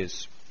giving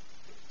his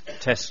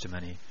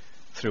testimony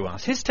through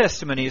us. His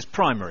testimony is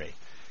primary.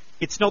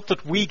 It's not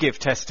that we give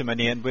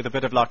testimony and with a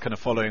bit of luck and a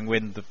following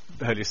wind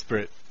the Holy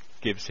Spirit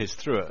gives his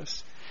through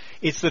us.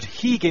 It's that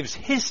he gives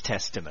his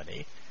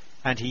testimony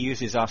and he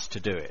uses us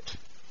to do it.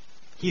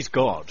 He's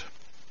God.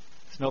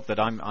 It's not that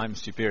I'm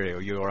superior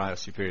or you or I are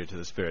superior to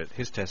the Spirit.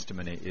 His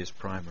testimony is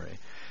primary.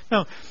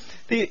 Now,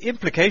 the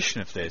implication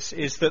of this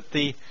is that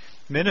the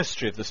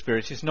ministry of the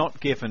Spirit is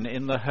not given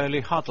in the holy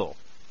huddle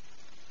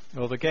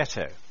or the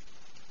ghetto.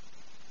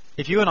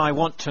 If you and I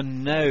want to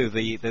know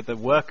the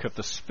work of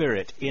the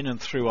Spirit in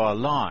and through our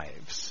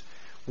lives,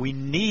 we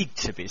need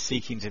to be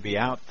seeking to be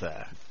out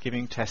there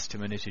giving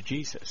testimony to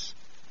Jesus.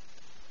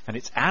 And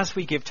it's as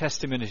we give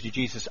testimony to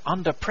Jesus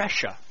under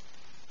pressure,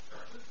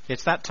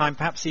 it's that time,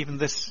 perhaps even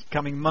this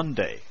coming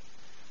Monday,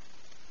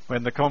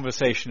 when the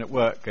conversation at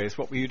work goes,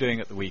 what were you doing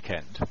at the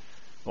weekend?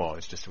 Oh, I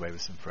was just away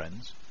with some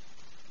friends.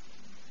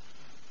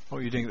 What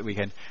were you doing at the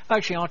weekend?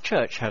 Actually, our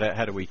church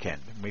had a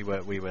weekend. We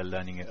were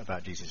learning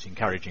about Jesus,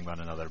 encouraging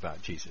one another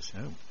about Jesus.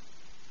 Oh.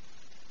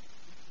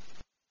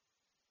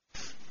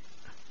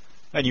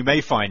 And you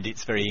may find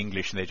it's very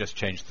English and they just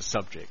changed the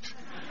subject.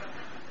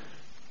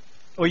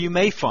 Or you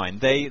may find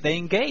they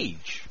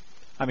engage.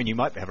 I mean, you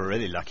might have a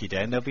really lucky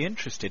day and they'll be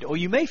interested. Or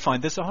you may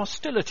find there's a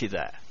hostility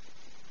there.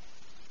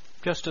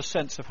 Just a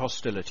sense of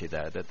hostility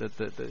there,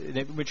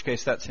 in which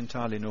case that's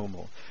entirely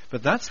normal.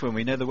 But that's when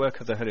we know the work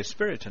of the Holy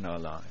Spirit in our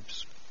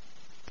lives.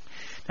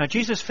 Now,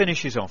 Jesus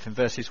finishes off in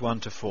verses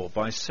 1 to 4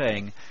 by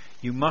saying,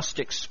 you must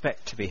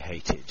expect to be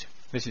hated.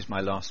 This is my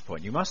last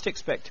point. You must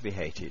expect to be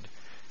hated.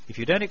 If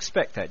you don't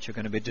expect that, you're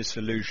going to be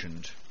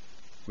disillusioned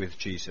with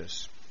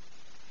Jesus.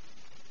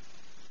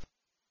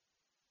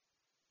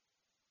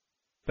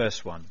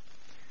 Verse 1.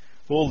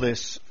 All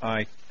this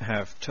I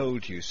have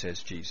told you,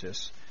 says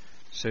Jesus,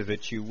 so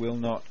that you will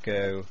not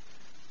go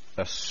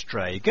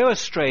astray. Go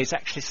astray is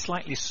actually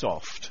slightly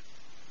soft.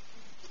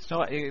 It's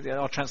not,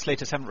 our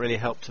translators haven't really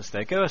helped us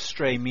there. Go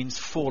astray means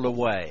fall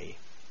away.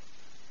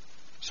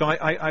 So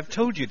I've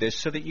told you this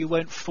so that you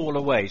won't fall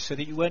away, so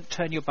that you won't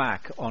turn your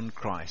back on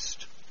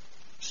Christ.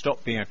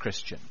 Stop being a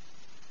Christian.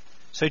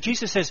 So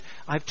Jesus says,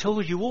 I've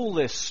told you all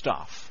this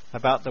stuff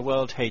about the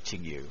world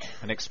hating you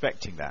and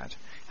expecting that,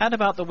 and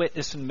about the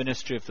witness and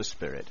ministry of the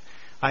Spirit.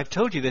 I've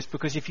told you this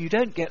because if you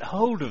don't get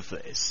hold of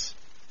this,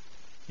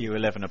 you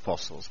 11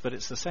 apostles, but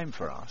it's the same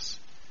for us,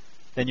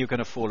 then you're going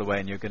to fall away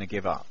and you're going to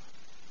give up.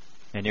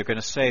 And you're going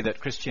to say that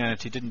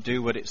Christianity didn't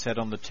do what it said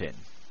on the tin.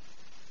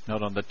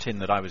 Not on the tin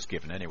that I was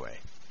given anyway.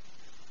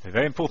 It's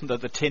very important that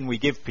the tin we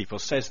give people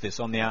says this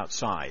on the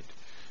outside.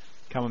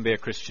 Come and be a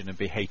Christian and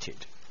be hated.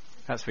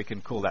 Perhaps we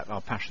can call that our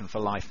Passion for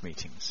Life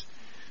meetings.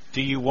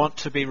 Do you want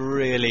to be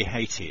really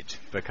hated?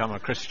 Become a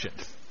Christian.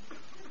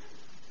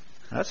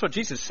 That's what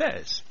Jesus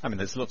says. I mean,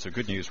 there's lots of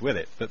good news with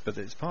it, but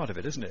it's part of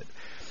it, isn't it?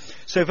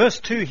 So verse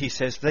 2, he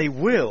says, they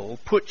will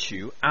put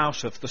you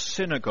out of the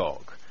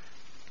synagogue.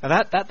 And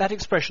that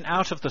expression,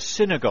 out of the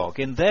synagogue,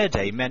 in their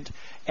day meant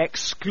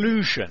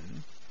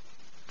exclusion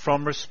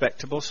from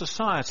respectable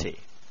society.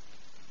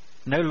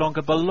 No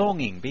longer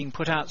belonging, being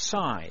put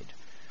outside.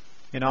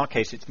 In our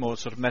case, it's more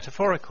sort of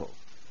metaphorical.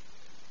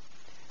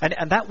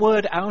 And that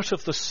word out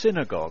of the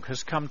synagogue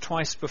has come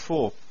twice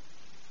before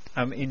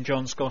in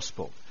John's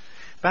Gospel.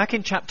 Back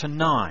in chapter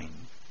 9,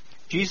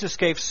 Jesus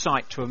gave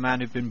sight to a man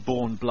who'd been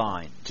born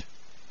blind.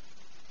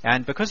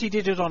 And because he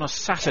did it on a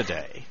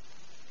Saturday,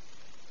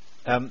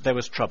 there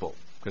was trouble,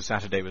 because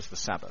Saturday was the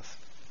Sabbath.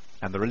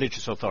 And the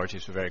religious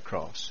authorities were very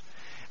cross.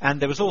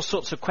 And there was all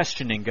sorts of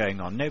questioning going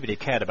on. Nobody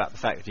cared about the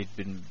fact that he'd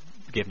been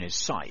given his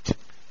sight,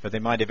 but they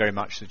minded very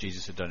much that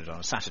Jesus had done it on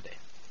a Saturday.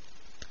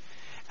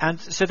 And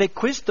so they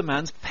quizzed the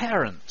man's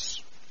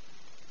parents.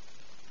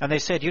 And they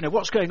said,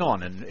 what's going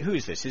on? And who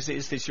is this?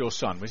 Is this your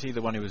son? Was he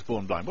the one who was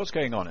born blind? What's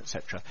going on,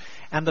 etc.?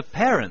 And the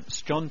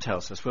parents, John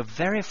tells us, were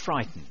very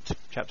frightened.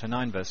 Chapter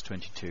 9, verse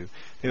 22.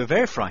 They were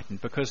very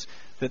frightened because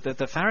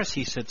the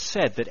Pharisees had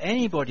said that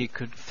anybody who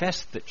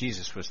confessed that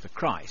Jesus was the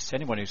Christ,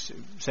 anyone who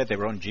said they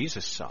were on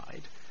Jesus'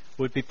 side,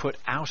 would be put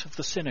out of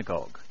the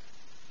synagogue.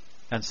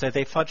 And so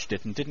they fudged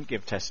it and didn't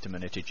give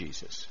testimony to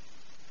Jesus.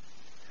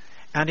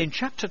 And in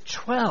chapter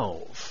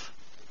 12,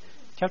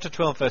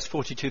 verse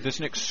 42, there's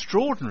an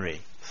extraordinary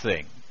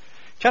thing.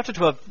 Chapter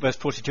 12, verse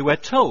 42, we're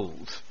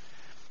told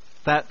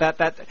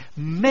that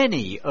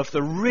many of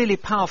the really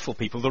powerful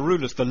people, the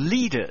rulers, the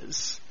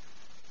leaders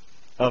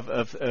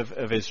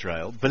of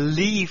Israel,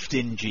 believed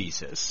in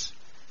Jesus,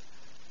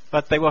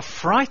 but they were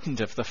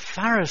frightened of the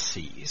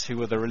Pharisees, who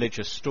were the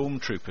religious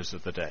stormtroopers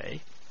of the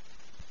day,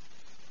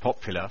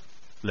 popular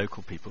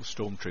local people,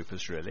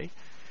 stormtroopers really.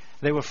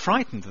 They were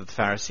frightened of the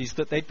Pharisees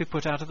that they'd be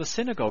put out of the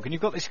synagogue. And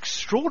you've got this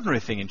extraordinary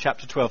thing in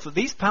chapter 12, that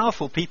these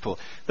powerful people,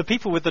 the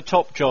people with the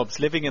top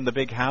jobs, living in the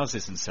big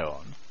houses and so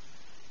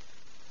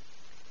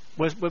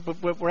on,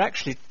 were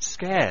actually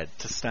scared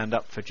to stand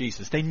up for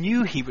Jesus. They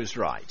knew he was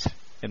right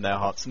in their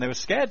hearts, and they were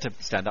scared to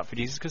stand up for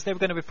Jesus because they were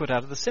going to be put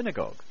out of the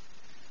synagogue.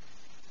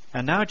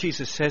 And now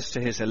Jesus says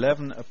to his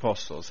 11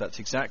 apostles, that's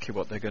exactly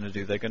what they're going to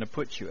do. They're going to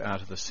put you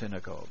out of the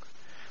synagogue.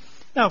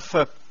 Now,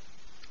 for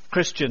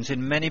Christians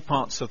in many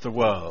parts of the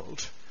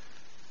world,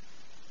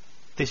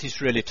 this is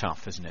really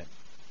tough, isn't it?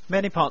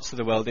 Many parts of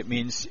the world, it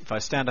means if I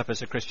stand up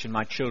as a Christian,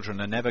 my children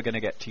are never going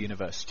to get to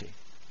university.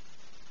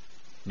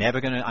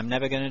 I'm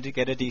never going to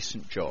get a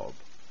decent job.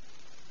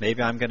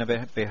 Maybe I'm going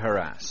to be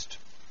harassed.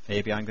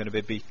 Maybe I'm going to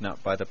be beaten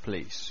up by the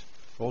police.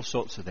 All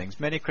sorts of things.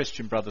 Many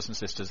Christian brothers and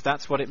sisters,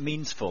 that's what it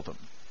means for them.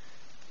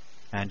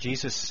 And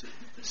Jesus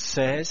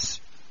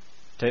says,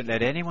 don't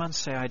let anyone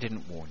say I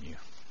didn't warn you.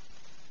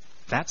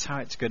 That's how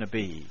it's going to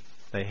be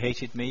They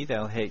hated me,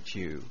 they'll hate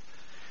you.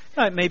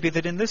 Now, it may be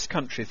that in this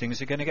country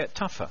things are going to get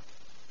tougher.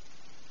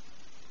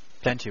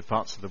 Plenty of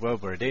parts of the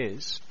world where it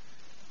is.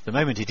 At the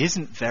moment it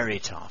isn't very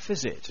tough,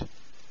 is it?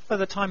 But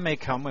the time may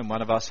come when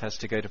one of us has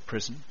to go to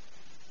prison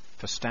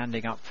for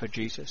standing up for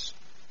Jesus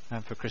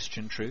and for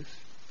Christian truth.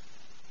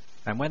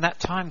 And when that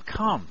time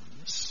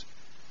comes,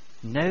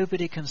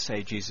 nobody can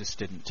say Jesus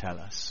didn't tell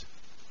us.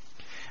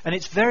 And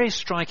it's very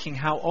striking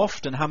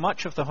how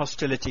much of the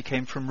hostility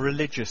came from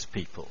religious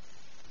people.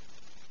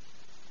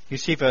 You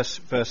see verse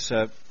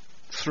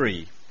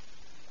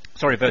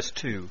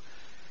 2.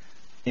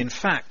 In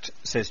fact,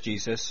 says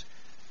Jesus,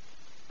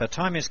 a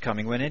time is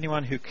coming when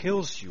anyone who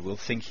kills you will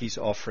think he's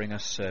offering a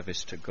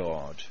service to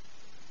God.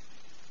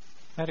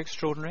 Isn't that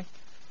extraordinary?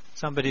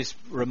 Somebody's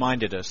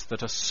reminded us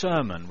that a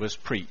sermon was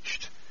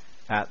preached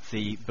at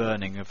the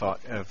burning of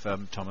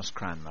Thomas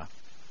Cranmer.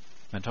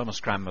 When Thomas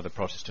Cranmer, the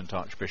Protestant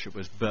archbishop,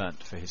 was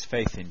burnt for his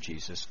faith in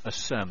Jesus, a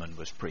sermon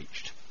was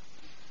preached.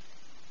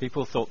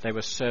 People thought they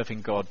were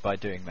serving God by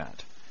doing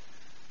that.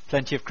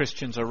 Plenty of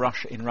Christians in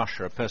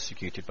Russia are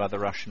persecuted by the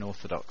Russian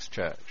Orthodox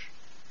Church.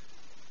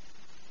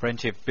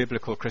 Plenty of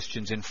biblical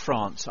Christians in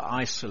France are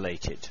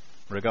isolated,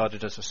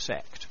 regarded as a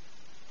sect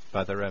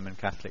by the Roman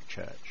Catholic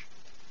Church.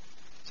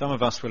 Some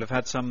of us will have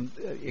had some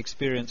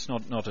experience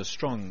not as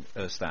strong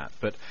as that,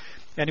 but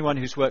anyone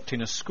who's worked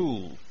in a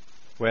school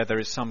where there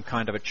is some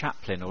kind of a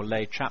chaplain or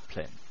lay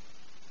chaplain,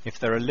 if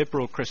they're a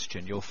liberal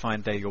Christian, you'll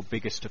find they're your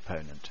biggest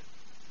opponent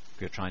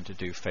if you're trying to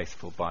do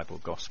faithful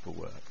Bible gospel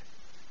work.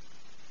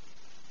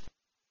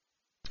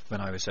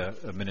 When I was a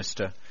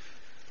minister,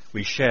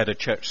 we shared a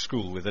church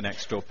school with the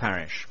next door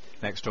parish.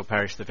 Next door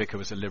parish, the vicar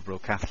was a liberal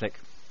Catholic,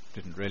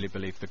 didn't really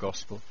believe the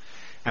gospel.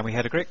 And we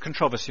had a great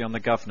controversy on the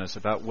governors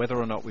about whether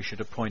or not we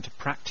should appoint a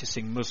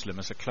practicing Muslim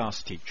as a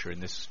class teacher in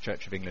this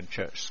Church of England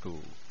church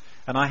school.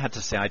 And I had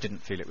to say I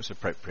didn't feel it was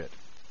appropriate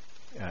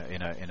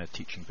in a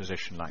teaching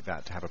position like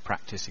that to have a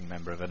practicing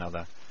member of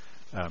another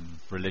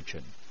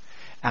religion.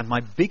 And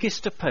my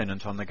biggest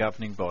opponent on the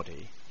governing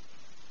body,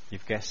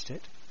 you've guessed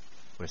it,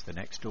 was the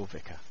next door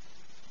vicar.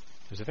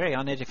 It was a very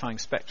unedifying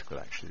spectacle,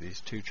 actually,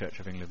 these two Church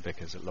of England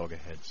vicars at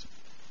loggerheads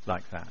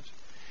like that.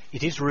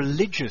 It is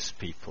religious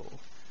people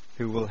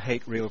who will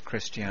hate real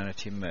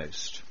Christianity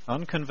most.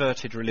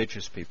 Unconverted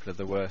religious people are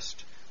the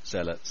worst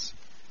zealots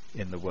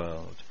in the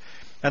world.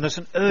 And there's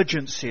an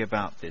urgency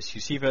about this.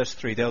 You see verse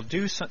 3, they'll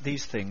do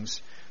these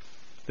things,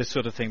 this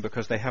sort of thing,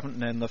 because they haven't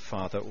known the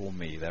Father or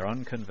me. They're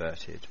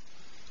unconverted.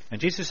 And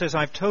Jesus says,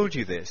 I've told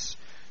you this,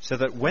 so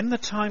that when the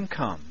time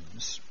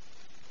comes,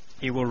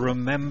 you will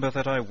remember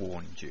that I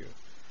warned you.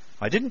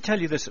 I didn't tell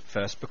you this at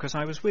first because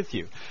I was with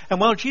you. And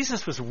while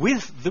Jesus was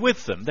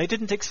with them, they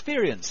didn't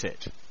experience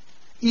it.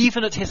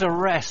 Even at his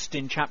arrest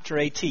in chapter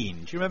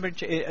 18. Do you remember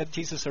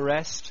Jesus'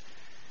 arrest?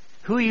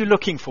 Who are you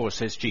looking for,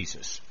 says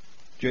Jesus,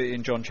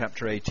 in John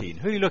chapter 18.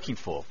 Who are you looking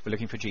for? We're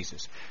looking for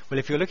Jesus. Well,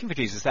 if you're looking for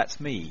Jesus, that's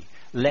me.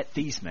 Let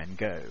these men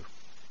go.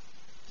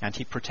 And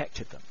he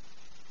protected them.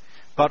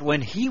 But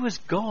when he was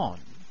gone,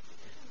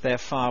 their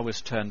fire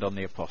was turned on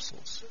the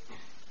apostles.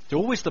 It's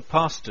always the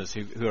pastors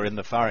who are in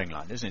the firing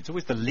line, isn't it? It's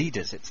always the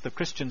leaders. It's the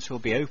Christians who will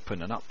be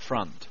open and up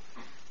front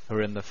who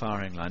are in the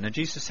firing line. And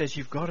Jesus says,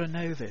 you've got to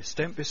know this.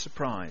 Don't be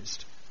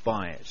surprised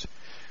by it.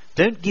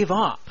 Don't give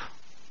up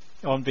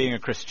on being a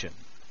Christian.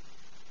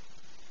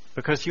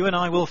 Because you and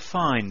I will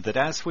find that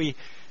as we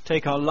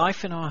take our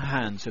life in our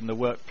hands in the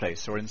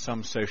workplace or in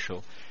some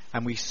social,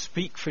 and we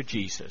speak for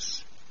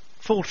Jesus,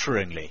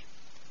 falteringly,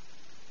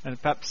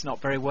 and perhaps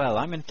not very well,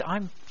 I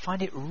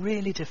find it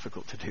really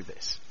difficult to do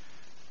this.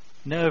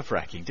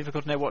 Nerve-wracking,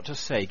 difficult to know what to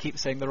say, keep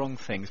saying the wrong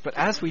things. But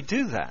as we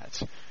do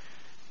that,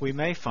 we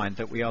may find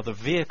that we are the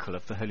vehicle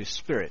of the Holy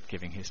Spirit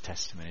giving his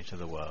testimony to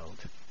the world.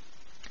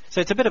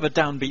 So it's a bit of a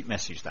downbeat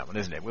message, that one,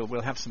 isn't it?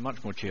 We'll have some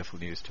much more cheerful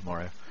news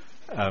tomorrow.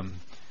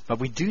 But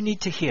we do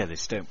need to hear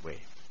this, don't we?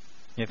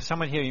 If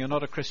someone here, you're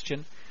not a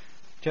Christian,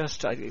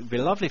 it would be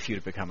lovely for you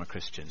to become a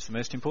Christian. It's the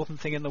most important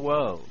thing in the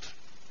world.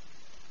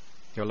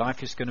 Your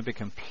life is going to be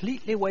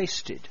completely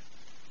wasted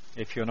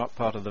if you're not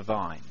part of the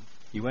vine.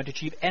 You won't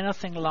achieve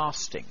anything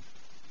lasting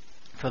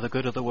for the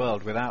good of the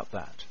world without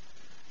that.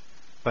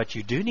 But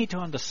you do need to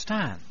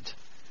understand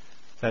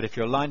that if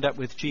you're lined up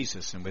with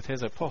Jesus and with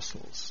his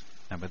apostles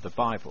and with the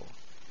Bible,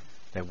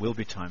 there will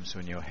be times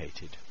when you're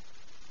hated.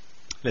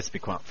 Let's be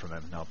quiet for a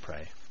moment and I'll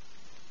pray.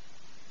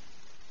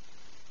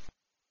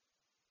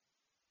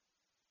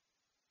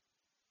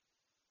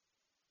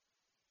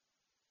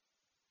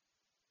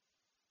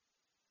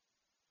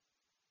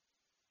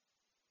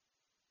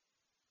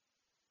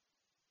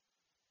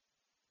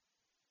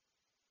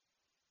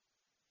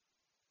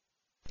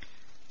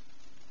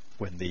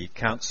 When the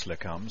Counselor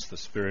comes, the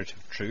Spirit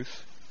of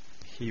truth,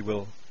 he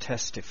will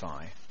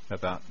testify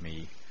about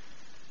me.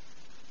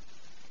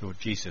 Lord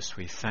Jesus,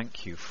 we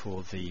thank you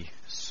for the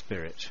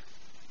Spirit.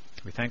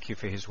 We thank you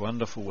for his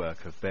wonderful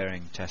work of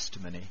bearing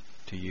testimony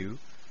to you,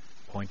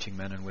 pointing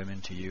men and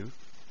women to you,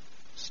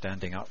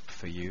 standing up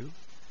for you.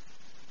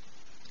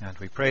 And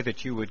we pray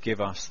that you would give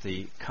us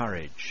the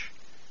courage,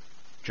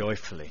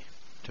 joyfully,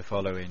 to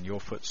follow in your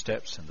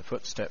footsteps and the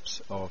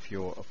footsteps of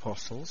your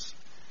apostles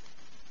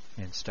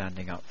in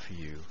standing up for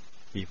you,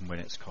 even when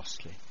it's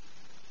costly.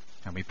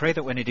 And we pray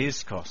that when it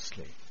is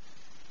costly,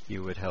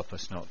 you would help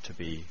us not to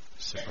be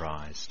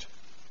surprised.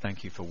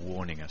 Thank you for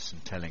warning us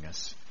and telling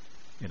us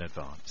in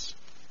advance.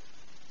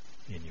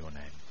 In your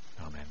name.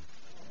 Amen.